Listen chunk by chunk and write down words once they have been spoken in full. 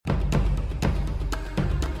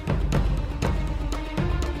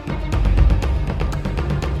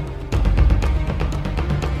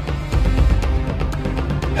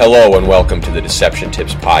Hello and welcome to the Deception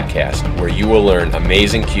Tips Podcast, where you will learn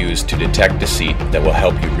amazing cues to detect deceit that will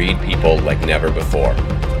help you read people like never before.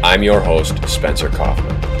 I'm your host, Spencer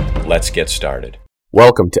Kaufman. Let's get started.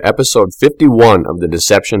 Welcome to episode 51 of the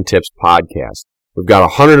Deception Tips Podcast. We've got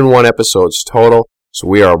 101 episodes total, so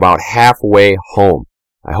we are about halfway home.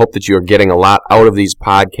 I hope that you are getting a lot out of these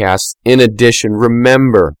podcasts. In addition,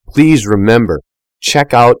 please remember,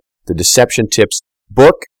 check out the Deception Tips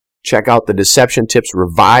book. Check out the Deception Tips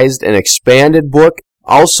Revised and Expanded book.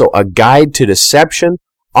 Also, a guide to deception.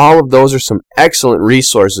 All of those are some excellent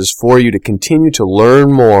resources for you to continue to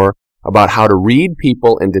learn more about how to read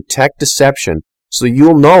people and detect deception so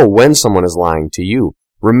you'll know when someone is lying to you.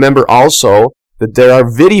 Remember also that there are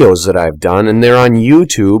videos that I've done, and they're on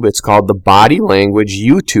YouTube. It's called the Body Language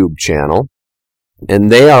YouTube channel,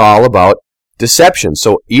 and they are all about deception.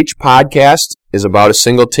 So each podcast is about a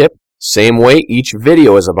single tip. Same way, each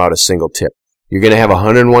video is about a single tip. You're going to have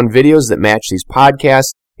 101 videos that match these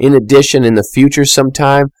podcasts. In addition, in the future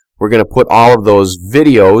sometime, we're going to put all of those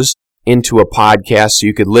videos into a podcast so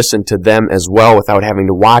you could listen to them as well without having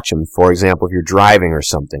to watch them, for example, if you're driving or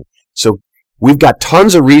something. So we've got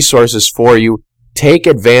tons of resources for you. Take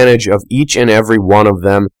advantage of each and every one of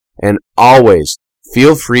them, and always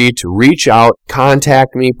feel free to reach out,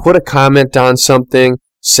 contact me, put a comment on something,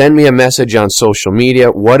 send me a message on social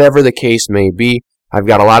media, whatever the case may be. I've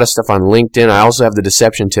got a lot of stuff on LinkedIn. I also have the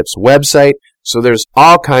Deception Tips website, so there's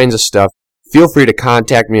all kinds of stuff. Feel free to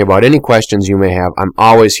contact me about any questions you may have. I'm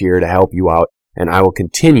always here to help you out, and I will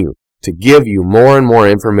continue to give you more and more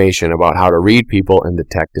information about how to read people and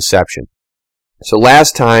detect deception. So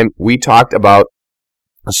last time, we talked about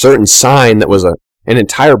a certain sign that was an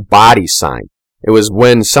entire body sign. It was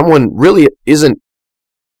when someone really isn't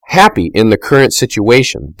happy in the current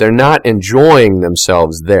situation. They're not enjoying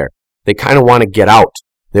themselves there. They kind of want to get out.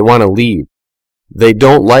 They want to leave. They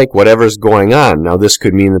don't like whatever's going on. Now, this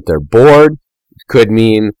could mean that they're bored. It could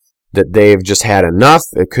mean that they've just had enough.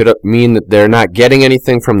 It could mean that they're not getting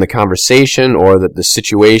anything from the conversation, or that the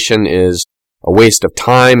situation is a waste of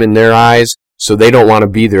time in their eyes, so they don't want to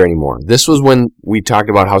be there anymore. This was when we talked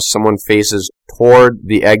about how someone faces toward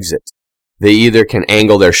the exit. They either can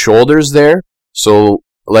angle their shoulders there, so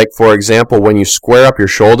like, for example, when you square up your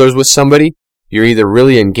shoulders with somebody, you're either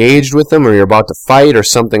really engaged with them or you're about to fight or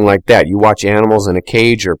something like that. You watch animals in a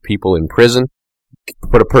cage or people in prison.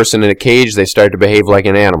 Put a person in a cage, they start to behave like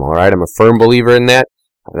an animal, all right? I'm a firm believer in that.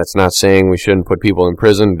 That's not saying we shouldn't put people in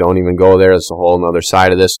prison. Don't even go there. That's a whole other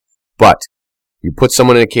side of this. But you put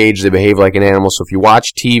someone in a cage, they behave like an animal. So if you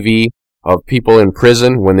watch TV of people in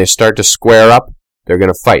prison, when they start to square up, they're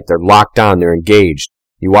going to fight. They're locked on. They're engaged.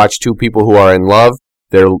 You watch two people who are in love,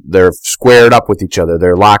 they're squared up with each other.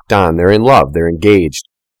 They're locked on. They're in love. They're engaged.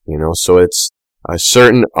 So it's a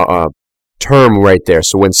certain term right there.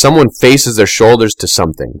 So when someone faces their shoulders to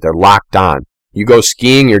something, they're locked on. You go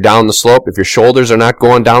skiing, you're down the slope. If your shoulders are not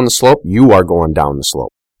going down the slope, you are going down the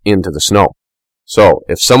slope into the snow. So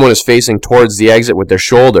if someone is facing towards the exit with their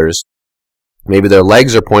shoulders, maybe their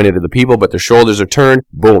legs are pointed to the people, but their shoulders are turned,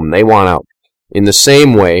 boom, they want out. In the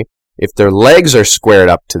same way, if their legs are squared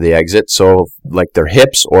up to the exit, so like their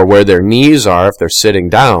hips or where their knees are if they're sitting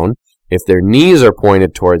down, if their knees are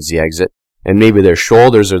pointed towards the exit and maybe their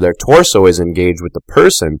shoulders or their torso is engaged with the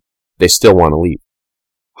person, they still want to leave.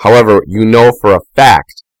 However, you know for a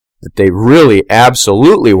fact that they really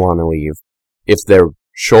absolutely want to leave if their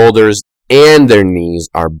shoulders and their knees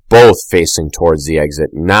are both facing towards the exit.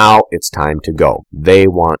 Now it's time to go. They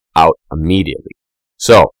want out immediately.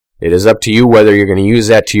 So, it is up to you whether you're going to use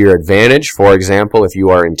that to your advantage. For example, if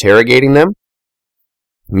you are interrogating them,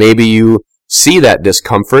 maybe you see that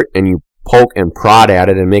discomfort and you poke and prod at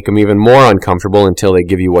it and make them even more uncomfortable until they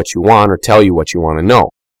give you what you want or tell you what you want to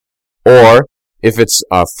know. Or if it's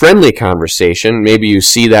a friendly conversation, maybe you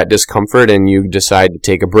see that discomfort and you decide to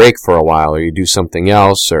take a break for a while, or you do something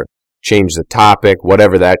else or change the topic,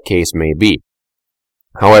 whatever that case may be.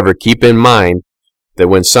 However, keep in mind that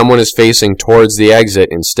when someone is facing towards the exit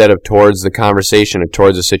instead of towards the conversation or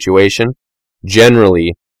towards the situation,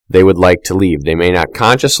 generally they would like to leave. They may not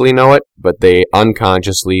consciously know it, but they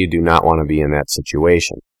unconsciously do not want to be in that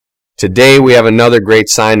situation. Today we have another great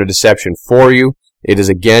sign of deception for you.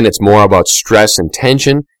 It's more about stress and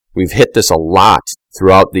tension. We've hit this a lot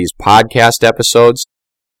throughout these podcast episodes.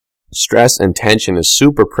 Stress and tension is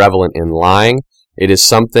super prevalent in lying. It is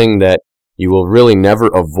something that you will really never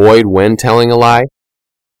avoid when telling a lie.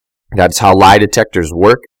 That's how lie detectors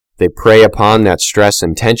work. They prey upon that stress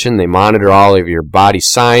and tension. They monitor all of your body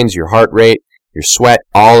signs, your heart rate, your sweat,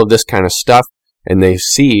 all of this kind of stuff. And they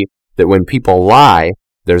see that when people lie,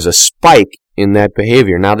 there's a spike in that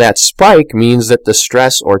behavior. Now, that spike means that the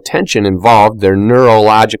stress or tension involved, their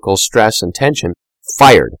neurological stress and tension,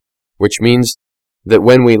 fired, which means that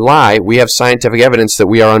when we lie, we have scientific evidence that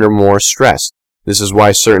we are under more stress. This is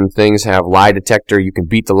why certain things have lie detector. You can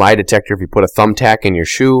beat the lie detector if you put a thumbtack in your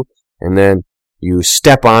shoe, and then you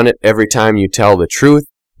step on it every time you tell the truth.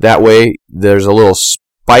 That way, there's a little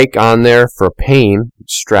spike on there for pain,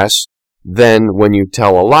 stress. Then, when you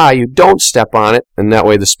tell a lie, you don't step on it, and that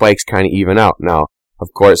way the spikes kind of even out. Now, of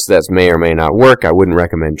course, that may or may not work. I wouldn't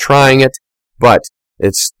recommend trying it, but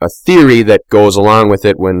it's a theory that goes along with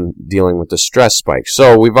it when dealing with the stress spike.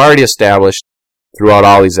 So, we've already established throughout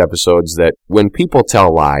all these episodes that when people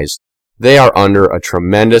tell lies, they are under a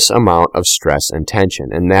tremendous amount of stress and tension,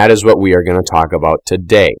 and that is what we are going to talk about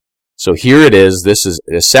today. So here it is. This is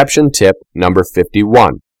deception tip number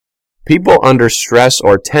 51. People under stress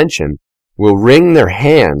or tension will wring their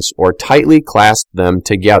hands or tightly clasp them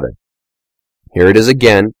together. Here it is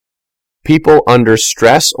again. People under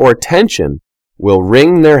stress or tension will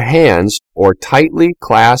wring their hands or tightly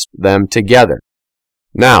clasp them together.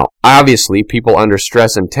 Now, obviously, people under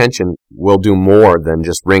stress and tension will do more than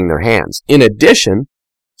just wring their hands. In addition,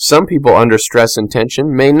 some people under stress and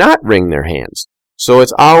tension may not wring their hands. So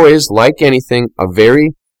it's always, like anything, a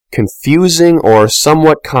very confusing or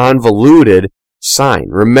somewhat convoluted sign.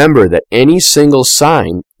 Remember that any single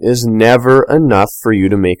sign is never enough for you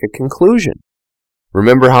to make a conclusion.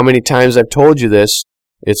 Remember how many times I've told you this?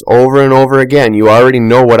 It's over and over again. You already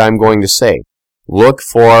know what I'm going to say. Look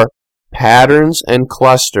for patterns and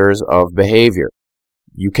clusters of behavior.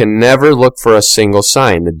 You can never look for a single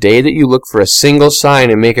sign. The day that you look for a single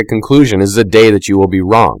sign and make a conclusion is the day that you will be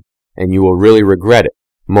wrong, and you will really regret it.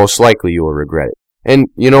 Most likely you will regret it. And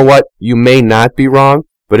you know what? You may not be wrong,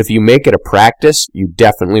 but if you make it a practice, you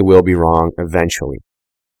definitely will be wrong eventually.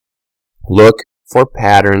 Look for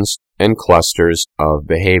patterns and clusters of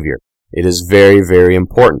behavior. It is very, very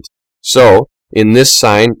important. So, in this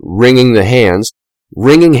sign, wringing hands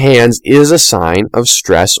is a sign of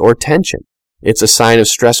stress or tension. It's a sign of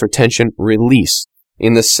stress or tension release.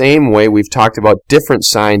 In the same way, we've talked about different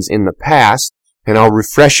signs in the past, and I'll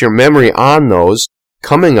refresh your memory on those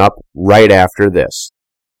coming up right after this.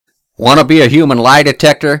 Want to be a human lie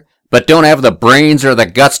detector, but don't have the brains or the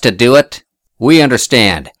guts to do it? We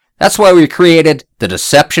understand. That's why we created the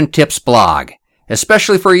Deception Tips blog,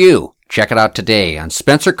 especially for you. Check it out today on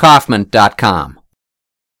SpencerKaufman.com.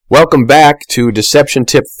 Welcome back to Deception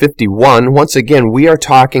Tip 51. Once again, we are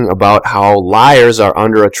talking about how liars are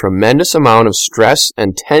under a tremendous amount of stress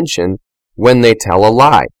and tension when they tell a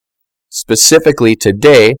lie. Specifically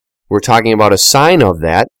today, we're talking about a sign of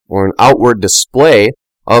that, or an outward display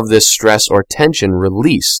of this stress or tension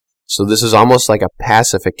release. So this is almost like a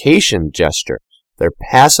pacification gesture. They're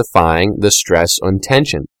pacifying the stress and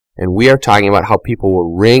tension. And we are talking about how people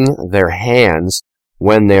will wring their hands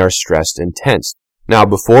when they are stressed and tense. Now,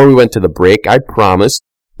 before we went to the break, I promised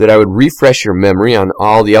that I would refresh your memory on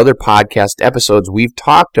all the other podcast episodes we've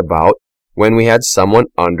talked about when we had someone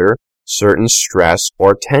under certain stress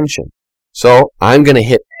or tension. So, I'm going to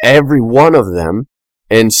hit every one of them,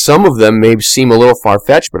 and some of them may seem a little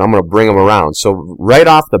far-fetched, but I'm going to bring them around. So, right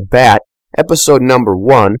off the bat, episode number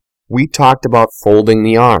 1, we talked about folding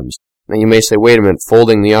the arms. Now, you may say, wait a minute,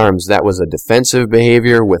 folding the arms, that was a defensive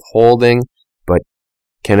behavior, withholding, but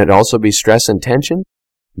can it also be stress and tension?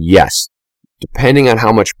 Yes, depending on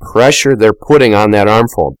how much pressure they're putting on that arm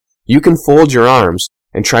fold. You can fold your arms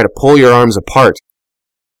and try to pull your arms apart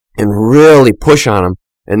and really push on them,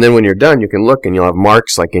 and then when you're done, you can look and you'll have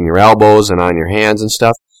marks like in your elbows and on your hands and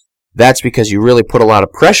stuff. That's because you really put a lot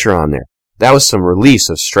of pressure on there. That was some release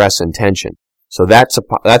of stress and tension. So that's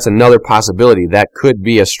another possibility. That could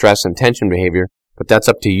be a stress and tension behavior, but that's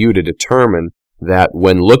up to you to determine that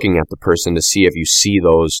when looking at the person to see if you see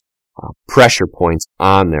those pressure points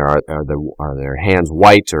on there. Are their hands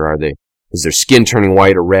white, or is their skin turning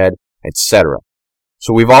white or red, etc.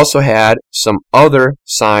 So we've also had some other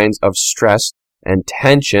signs of stress and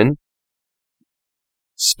tension,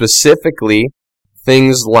 specifically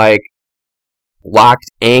things like locked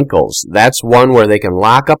ankles. That's one where they can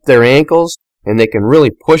lock up their ankles and they can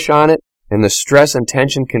really push on it, and the stress and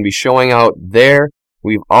tension can be showing out there.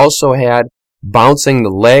 We've also had bouncing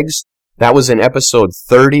the legs. That was in episode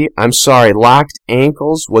 30. I'm sorry, locked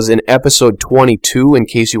ankles was in episode 22, in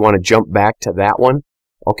case you want to jump back to that one.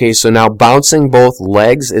 Okay, so now bouncing both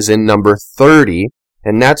legs is in number 30,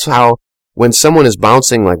 and that's how when someone is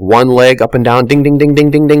bouncing like one leg up and down, ding, ding, ding,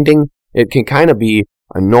 ding, ding, ding, ding, it can kind of be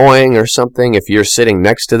annoying or something if you're sitting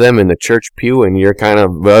next to them in the church pew and you're kind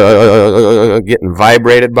of getting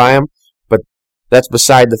vibrated by them. But that's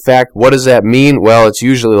beside the fact. What does that mean? Well, it's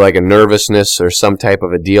usually like a nervousness or some type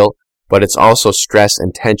of a deal, but it's also stress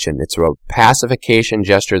and tension. It's a pacification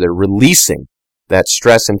gesture. They're releasing that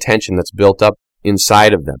stress and tension that's built up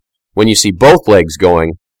inside of them. When you see both legs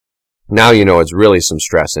going, now you know it's really some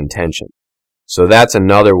stress and tension. So that's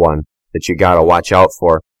another one that you got to watch out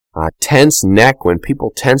for. Tense neck, when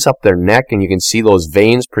people tense up their neck and you can see those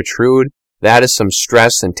veins protrude, that is some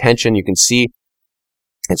stress and tension. You can see,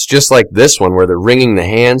 it's just like this one where they're wringing the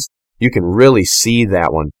hands. You can really see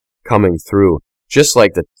that one coming through, just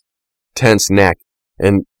like the tense neck.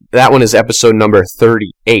 And that one is episode number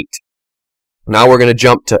 38. Now we're going to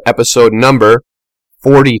jump to episode number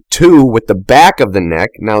 42 with the back of the neck.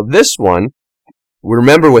 Now this one,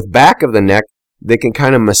 remember with back of the neck, they can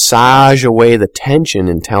kind of massage away the tension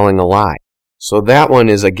in telling a lie. So that one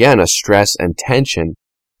is, again, a stress and tension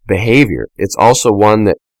behavior. It's also one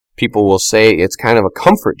that people will say it's kind of a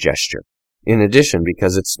comfort gesture in addition,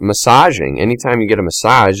 because it's massaging. Anytime you get a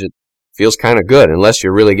massage, it feels kind of good. Unless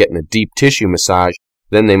you're really getting a deep tissue massage,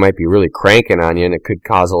 then they might be really cranking on you and it could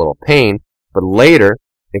cause a little pain. But later,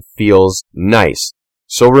 it feels nice.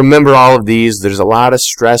 So remember all of these. There's a lot of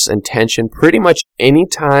stress and tension. Pretty much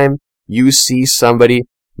anytime you see somebody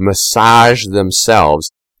massage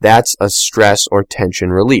themselves, that's a stress or tension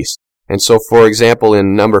release. And so, for example,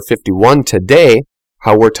 in number 51 today,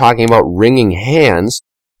 how we're talking about wringing hands,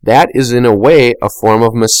 that is in a way a form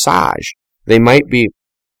of massage. They might be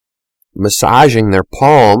massaging their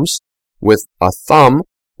palms with a thumb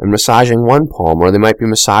and massaging one palm, or they might be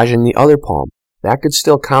massaging the other palm. That could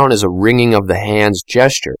still count as a wringing of the hands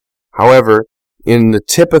gesture. However, in the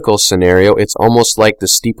typical scenario, it's almost like the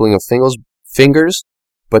steepling of fingers,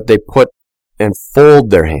 but they put and fold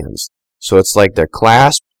their hands. So it's like they're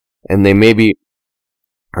clasped, and they maybe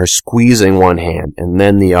are squeezing one hand and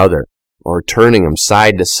then the other, or turning them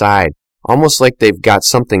side to side, almost like they've got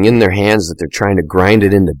something in their hands that they're trying to grind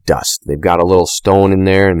it into dust. They've got a little stone in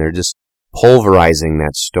there, and they're just pulverizing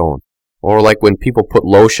that stone. Or like when people put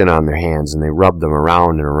lotion on their hands and they rub them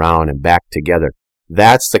around and around and back together.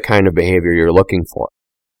 That's the kind of behavior you're looking for.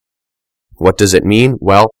 What does it mean?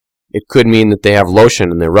 Well, it could mean that they have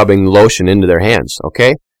lotion and they're rubbing lotion into their hands,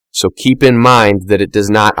 okay? So keep in mind that it does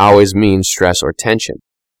not always mean stress or tension.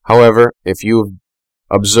 However, if you've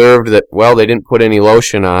observed that, well, they didn't put any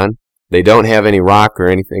lotion on, they don't have any rock or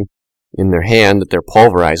anything in their hand that they're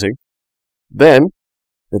pulverizing, then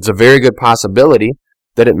it's a very good possibility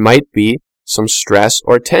that it might be some stress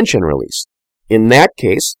or tension release. In that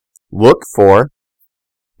case, look for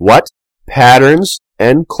what? Patterns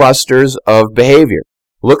and clusters of behavior.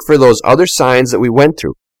 Look for those other signs that we went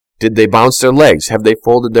through. Did they bounce their legs? Have they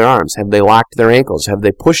folded their arms? Have they locked their ankles? Have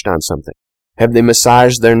they pushed on something? Have they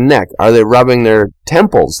massaged their neck? Are they rubbing their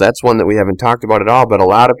temples? That's one that we haven't talked about at all, but a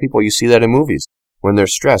lot of people, you see that in movies. When they're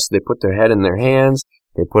stressed, they put their head in their hands,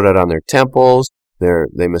 they put it on their temples,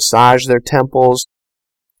 they massage their temples,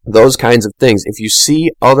 those kinds of things. If you see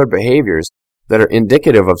other behaviors that are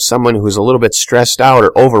indicative of someone who's a little bit stressed out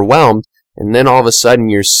or overwhelmed, and then all of a sudden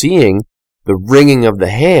you're seeing the wringing of the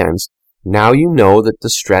hands, now you know that the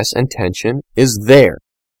stress and tension is there.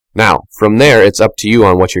 Now, from there, it's up to you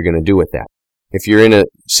on what you're going to do with that. If you're in a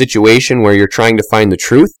situation where you're trying to find the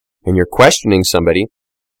truth and you're questioning somebody,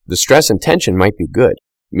 the stress and tension might be good.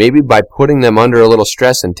 Maybe by putting them under a little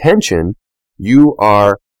stress and tension, you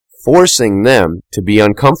are forcing them to be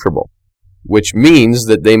uncomfortable, which means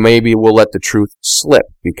that they maybe will let the truth slip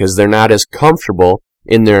because they're not as comfortable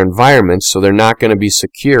in their environment, so they're not going to be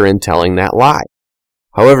secure in telling that lie.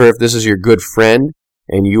 However, if this is your good friend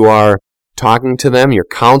and you are talking to them, you're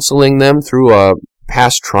counseling them through a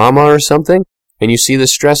past trauma or something, and you see the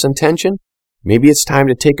stress and tension, maybe it's time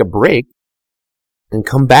to take a break and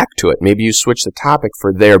come back to it. Maybe you switch the topic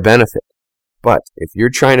for their benefit. But if you're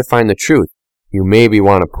trying to find the truth, you maybe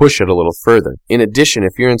want to push it a little further. In addition,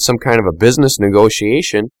 if you're in some kind of a business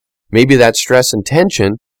negotiation, maybe that stress and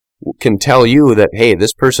tension can tell you that, hey,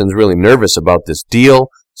 this person's really nervous about this deal.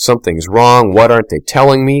 Something's wrong. What aren't they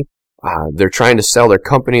telling me? They're trying to sell their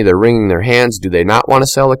company. They're wringing their hands. Do they not want to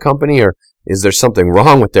sell the company? Or is there something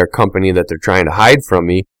wrong with their company that they're trying to hide from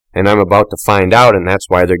me? And I'm about to find out, and that's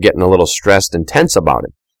why they're getting a little stressed and tense about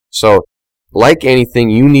it. So, like anything,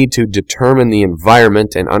 you need to determine the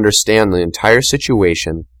environment and understand the entire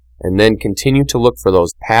situation, and then continue to look for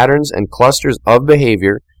those patterns and clusters of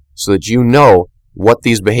behavior so that you know what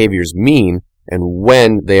these behaviors mean and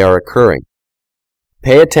when they are occurring.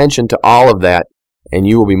 Pay attention to all of that, and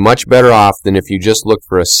you will be much better off than if you just look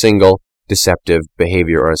for a single deceptive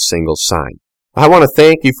behavior or a single sign. I want to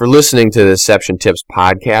thank you for listening to the Deception Tips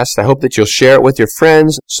podcast. I hope that you'll share it with your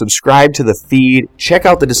friends, subscribe to the feed, check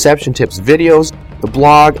out the Deception Tips videos, the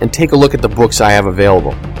blog, and take a look at the books I have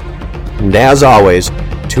available. And as always,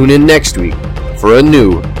 tune in next week for a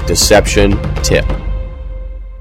new Deception Tip.